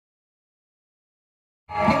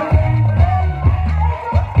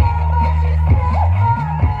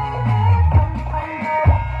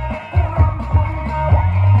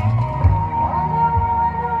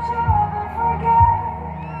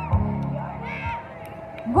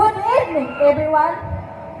evening, everyone.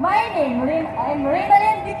 My name I'm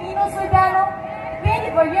Rinalyn Dipino Sordano,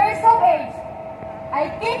 24 years of age.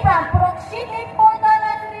 I came from Purok City,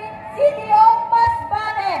 Portanasri, City of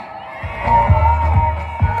Masbate.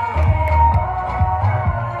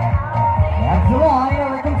 That's the line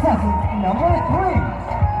of our contestant number 3.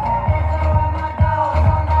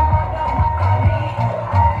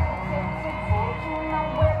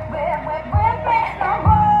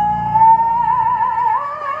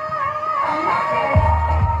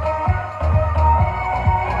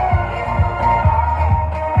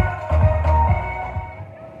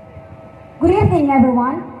 Good evening,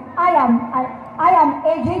 everyone. I am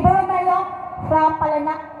AJ Borromeo from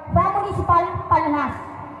Municipal Palanas.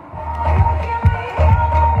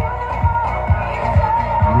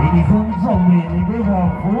 Ladies and gentlemen, we give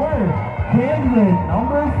up for candidate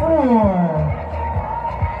number 4.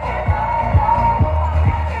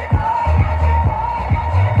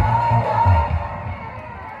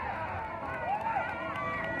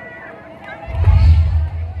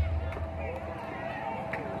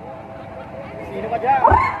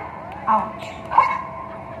 Ouch.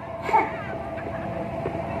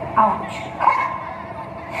 Ouch.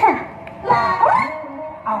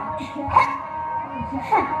 Ouch.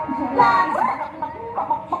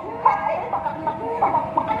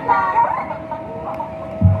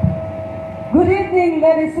 Good evening,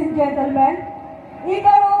 ladies and gentlemen.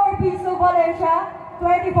 Ikaw Orpizo Valencia,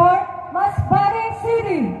 24, Masbate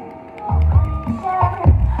City.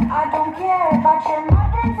 I don't care about your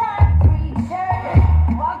mother time preacher.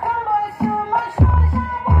 Welcome boys to my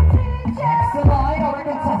sunshine teacher. That's the line of our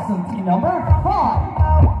contestant number 5.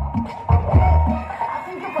 I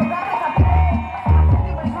think you forgot what I played. I think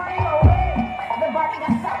you was running away. The body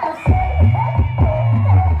got something to say.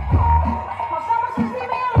 My summer just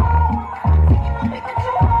leave me alone. I'm thinking I'll pick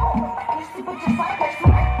you home. You sleep with your cycles.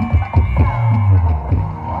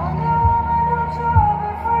 Wonder woman, don't you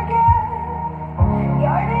ever forget.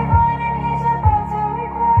 You're divine and he's about to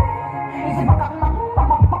regret. He's about to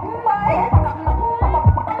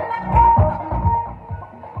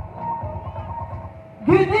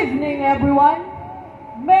Good evening, everyone.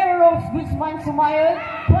 Mayor Rose Guzman Sumayon,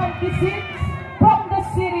 26, from the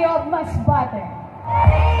city of Masbate.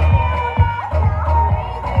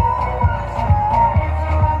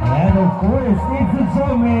 And of course, it's the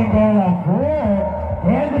showman for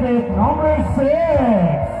candidate number 6.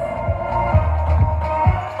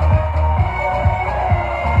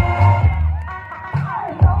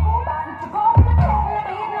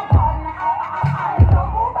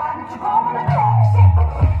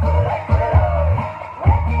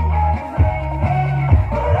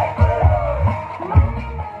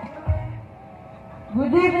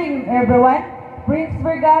 Good evening, everyone. Prince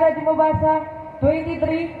Vergara de Mabasa,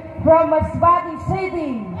 23, from Masbate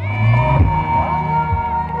City.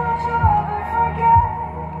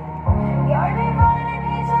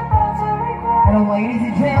 And ladies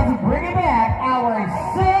and gentlemen, to bring it back, our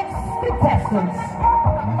 6 contestants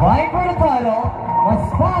vying for the title,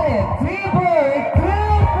 Masbate T-Bird 2023.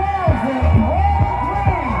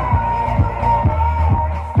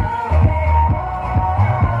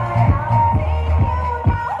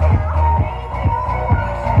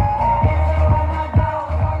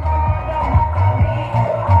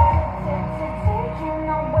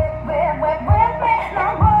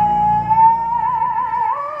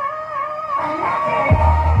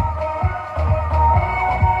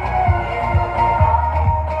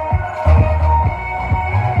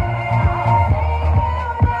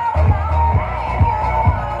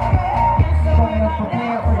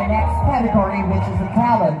 Category, which is a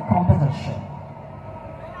talent competition.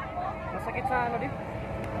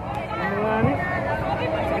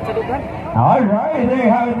 Alright, there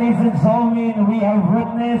you have it, ladies and gentlemen. We have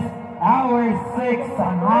witnessed our 6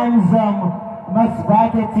 handsome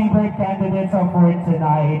Masbate T-Bird candidates for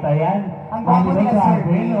tonight. Ayan. Ang gwapo nila, Sir grabe,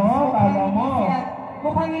 Vince. no? Alam mo.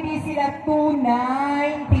 Mukhang hindi sila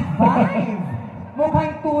 295.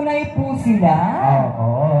 Mukhang tunay po sila.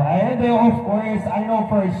 Oo. And of course, I know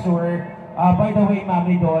for sure, by the way,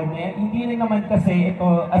 Mami Don, hindi rin naman kasi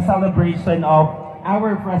ito a celebration of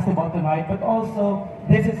our festival tonight, but also,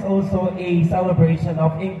 this is also a celebration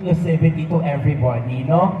of inclusivity to everybody,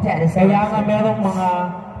 no? That is Kaya nga merong mga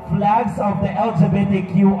flags of the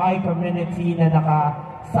LGBTQI community na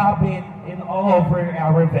nakasabit in all over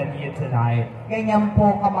our venue tonight. Ganyan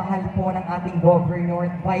po kamahal po ng ating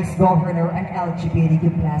governor, vice governor, and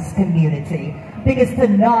LGBTQ+ community. Because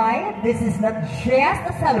tonight, this is not just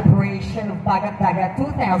a celebration of Bagat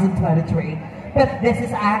 2023, but this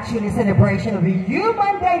is actually a celebration of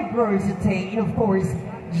human diversity and of course,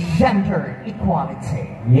 gender equality.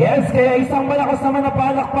 Yes, kaya isang malakas naman na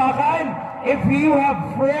palakpakan. If you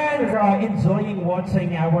have friends enjoying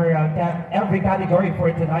watching our every category for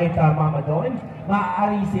tonight, Mama Don,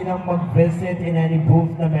 maaari silang mag-visit in any booth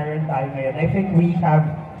na meron tayo ngayon. I think we have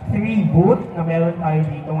 3 booths na meron tayo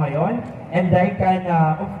dito ngayon. And they can,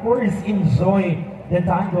 of course, enjoy the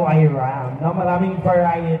Tanduay round. No? Maraming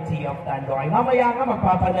variety of Tanduay. Mamaya nga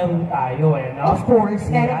magpapalaro tayo no? Of course,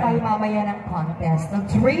 meron tayo mamaya ng contest. The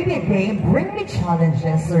trivia game, bring me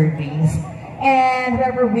challenges, surveys. And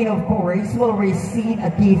whoever win, of course, will receive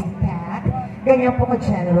a gift pack. Ganyan po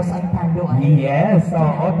ka-generous ang Tanduay. Yes,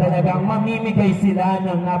 talagang mamimigay sila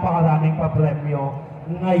ng napakaraming papremyo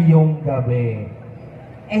ngayong gabi.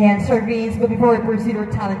 And surveys, but before we proceed our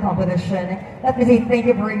talent competition, let me say thank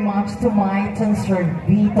you very much to Maiton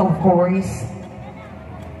Servit, of course.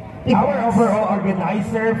 Our overall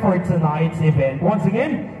organizer for tonight's event. Once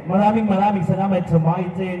again, maraming salamat to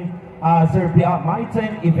Maiton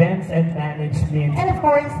Maiton Events and Management. And of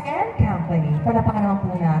course, and Company. Palapakan naman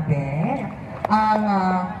po natin ang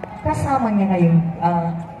kasama niya ngayong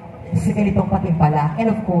si ganitong patimpala. And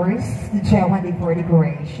of course, the Jewan for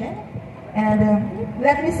decoration. And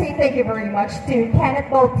let me say thank you very much to Kenneth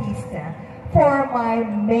Bautista for my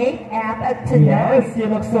makeup tonight. Yes, you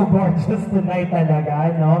look so gorgeous tonight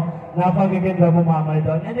talaga, no? Napagaganda mo, Mama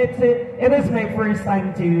Don. And it is my first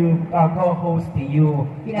time to co-host to you.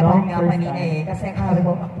 Pinapahin nga kanina kasi akala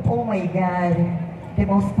ko, oh my God, the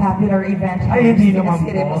most popular event. Ay, hindi naman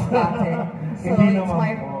po. So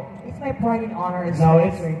it's my pride and honor. No,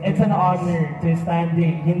 it's an honor to stand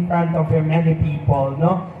in front of many people,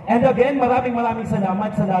 no? And again, maraming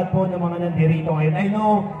salamat sa lahat po ng mga nandirito ngayon. I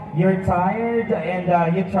know you're tired and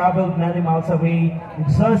you traveled many miles away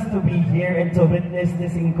just to be here and to witness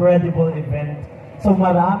this incredible event. So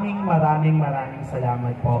maraming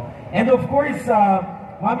salamat po. And of course,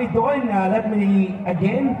 Mami Don, let me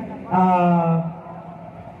again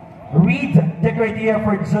read the criteria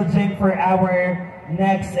for judging for our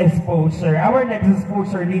next exposure. Our next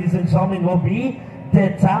exposure, ladies and gentlemen, will be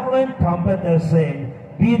the talent competition.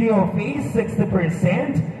 Video face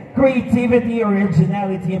 60%, creativity,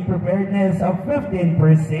 originality, and preparedness of 15%,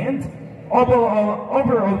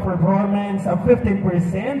 overall performance of 15%,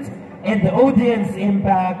 and the audience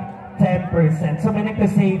impact 10%. So meaning to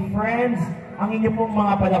say, friends, ang inyo pong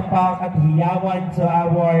mga palakpak at hiyawan to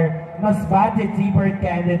our mas batid deeper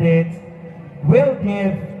candidates will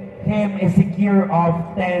give him a secure of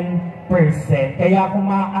 10%. Kaya kung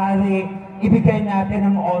maaari, ibigay natin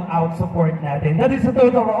ang all-out support natin. That is a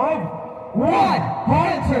total of 100%.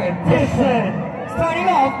 Starting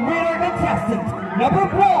off with our contestant, number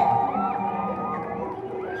 4.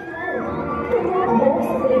 Buong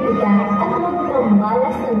sa kritikan at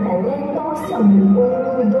magpamalas ng talento sa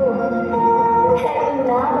buong mundo. Pero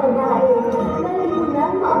na, babae, malito na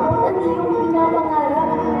maabot ang iyong pinapangarap.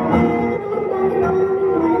 Ngunit bakit ang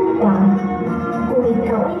pinulan ka? Kung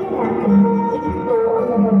ikaw ay lalaki, ito ang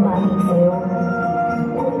nababahin sa'yo.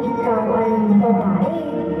 Kung ikaw ay babae,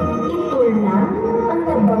 ito lang ang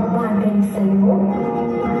nababagay sa'yo.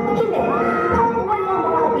 Hindi, wala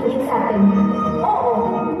makapiling sa atin. Oo,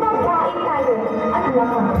 babae tayo at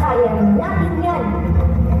makakaya natin yan.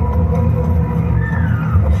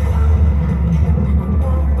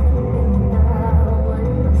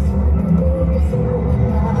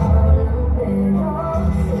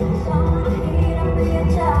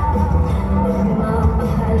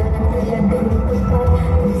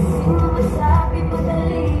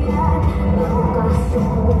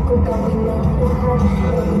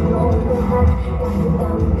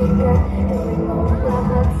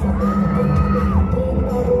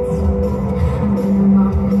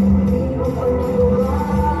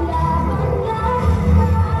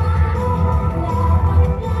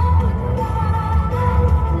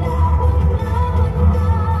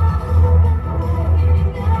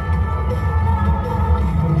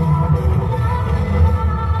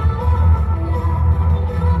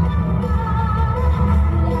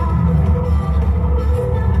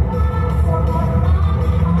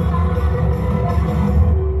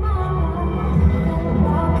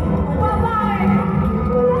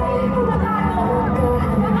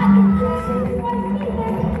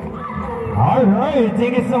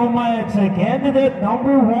 Thank you so much. Candidate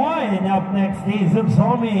number 1. Up next, ladies and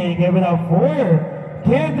gentlemen, give it up for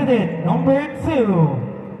candidate number 2.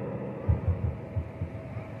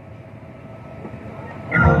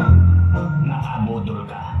 Nakabudol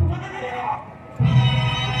ka.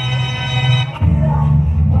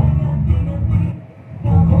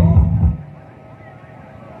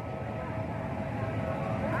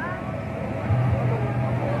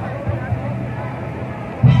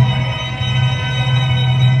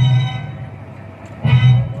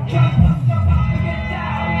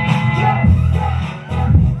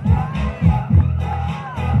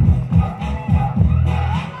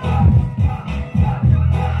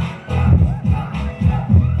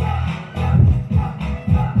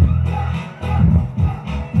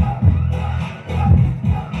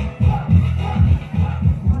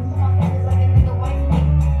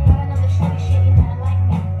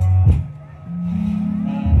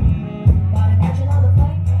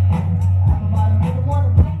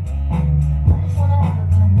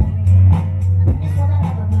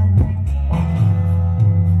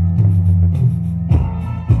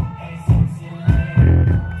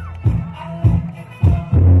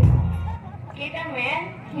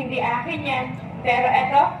 Hindi akin yan. Pero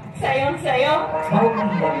eto, sayong-sayo.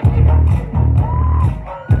 Oh,